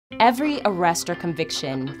Every arrest or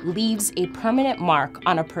conviction leaves a permanent mark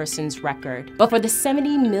on a person's record. But for the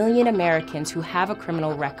 70 million Americans who have a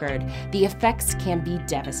criminal record, the effects can be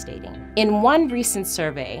devastating. In one recent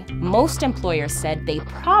survey, most employers said they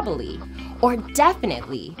probably or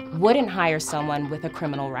definitely wouldn't hire someone with a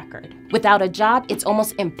criminal record. Without a job, it's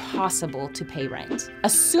almost impossible to pay rent,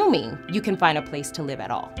 assuming you can find a place to live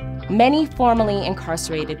at all. Many formerly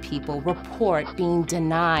incarcerated people report being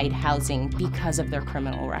denied housing because of their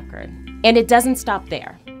criminal record. And it doesn't stop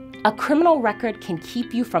there. A criminal record can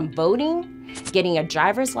keep you from voting, getting a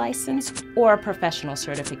driver's license, or a professional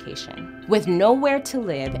certification. With nowhere to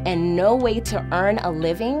live and no way to earn a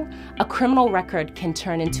living, a criminal record can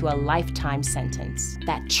turn into a lifetime sentence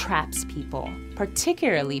that traps people,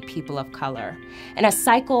 particularly people of color, in a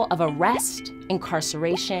cycle of arrest,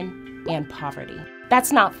 incarceration, and poverty.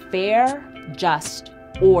 That's not fair, just,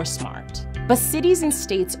 or smart. But cities and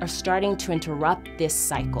states are starting to interrupt this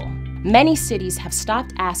cycle. Many cities have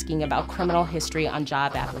stopped asking about criminal history on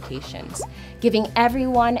job applications, giving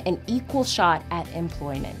everyone an equal shot at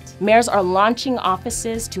employment. Mayors are launching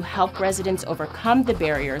offices to help residents overcome the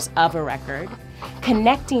barriers of a record,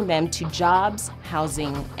 connecting them to jobs,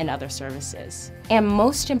 housing, and other services. And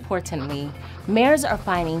most importantly, mayors are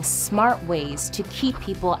finding smart ways to keep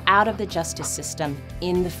people out of the justice system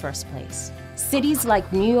in the first place. Cities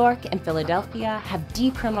like New York and Philadelphia have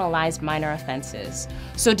decriminalized minor offenses,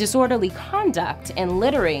 so disorderly conduct and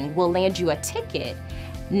littering will land you a ticket,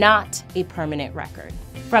 not a permanent record.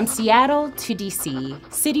 From Seattle to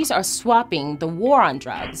DC, cities are swapping the war on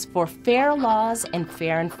drugs for fair laws and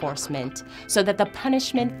fair enforcement so that the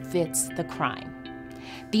punishment fits the crime.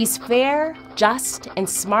 These fair, just, and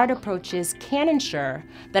smart approaches can ensure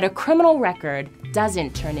that a criminal record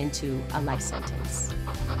doesn't turn into a life sentence.